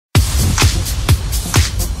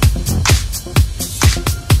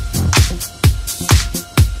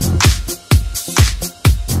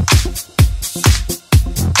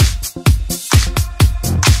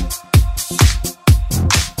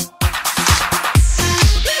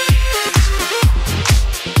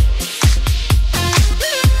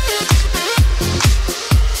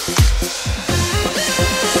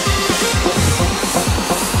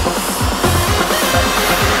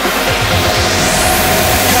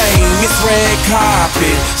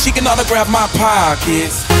carpet. She can autograph my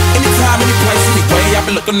pockets. Anytime, any place, anyway, I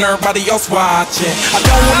be looking, everybody else watching. I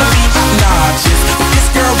don't wanna be obnoxious, but this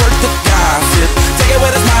girl worth the gossip. Take it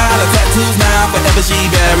with a smile, her tattoos now, forever she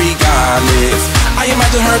very godless. I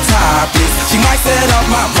imagine her topless, she might set up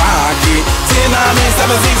my rocket. 10, 9,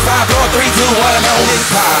 7, 6, 5, 4, 3, 2, 1, on it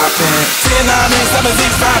poppin'. 10, 9, 7,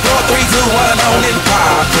 6, 5, 4, 3, 2, 1, on it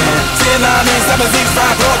poppin'. 10, 9, 7, 6,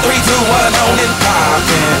 5, 4, 3, 2, 1, on it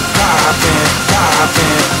poppin'. Poppin',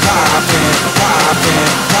 poppin', poppin',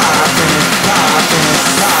 poppin', poppin', poppin',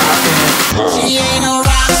 poppin'. She ain't no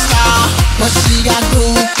rock star, but she got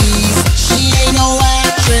groupies. She ain't no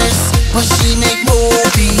actress, but she make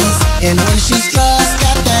movies. And when she struts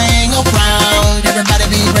that thing around, everybody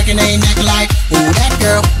be breaking their neck like, who that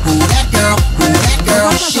girl, who that girl, who that girl.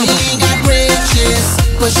 She ain't got riches,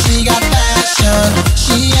 but she got fashion.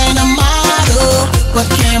 She ain't a model, but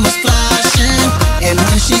cameras flashing. And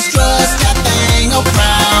when she struts that thing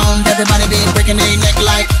around, everybody be breaking their neck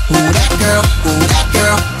like, who that girl, who that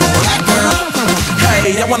girl, who that girl.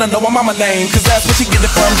 Hey, I wanna know my mama name, cause that's where she get it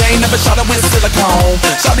from. They ain't never shot her with silicone.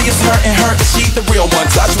 Shawty is her and her, cause she the real one.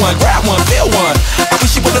 Touch one, grab one, feel one. I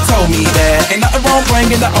wish she would've told me that. Ain't nothing wrong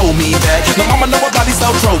bringing the owe me back. No mama know her body so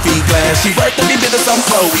trophy glass. She worth every bit of some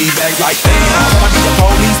Chloe bags. Like damn, wanna be a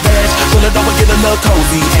police badge. Pull it over, get a little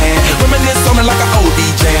cozy and reminisce on it like an oldie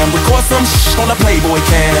jam. Record some on a Playboy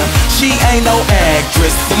cam. She ain't no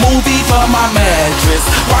actress, the movie for my mattress.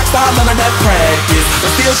 Rockstar, none of that practice, but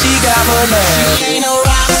still she got her man. She ain't no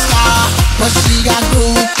rock star, but she got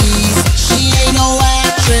groupies. She ain't no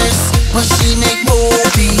actress, but she make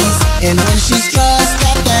movies. And when she struts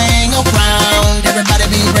that thing around, everybody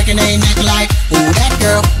be breaking their neck like, who that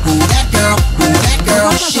girl, who that girl, who that girl.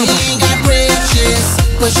 She ain't got riches,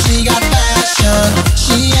 but she got fashion.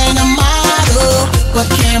 She ain't a model, but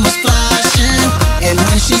cameras flashing. And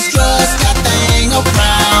when she struts that thing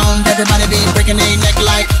around, everybody be breaking their neck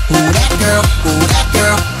like, who that girl, who that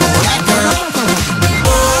girl, who that girl.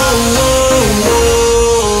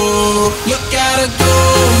 Look at her go,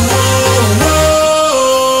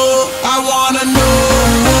 I wanna know.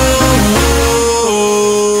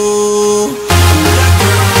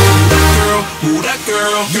 Who that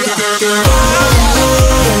girl, who that girl, girl.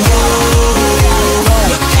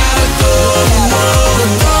 Look at her go,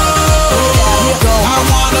 I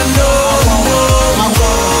wanna know.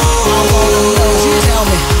 Tell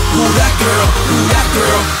me, who that girl, who that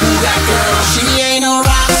girl, who that girl. she ain't no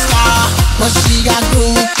rock star, but she got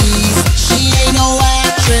groupies. She ain't no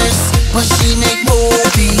actress, but she make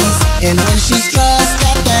movies. And when she struts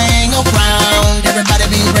that thing around, everybody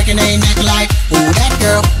be breaking their neck like, who that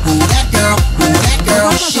girl, who that girl, who that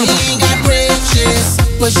girl. She ain't got riches,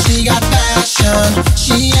 but she got fashion.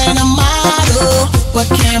 She ain't a model, but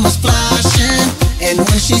cameras flashing. And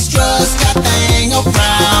when she struts that thing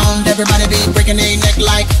around, everybody be breaking their neck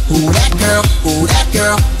like, who that girl, who that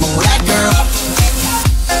girl, who that girl.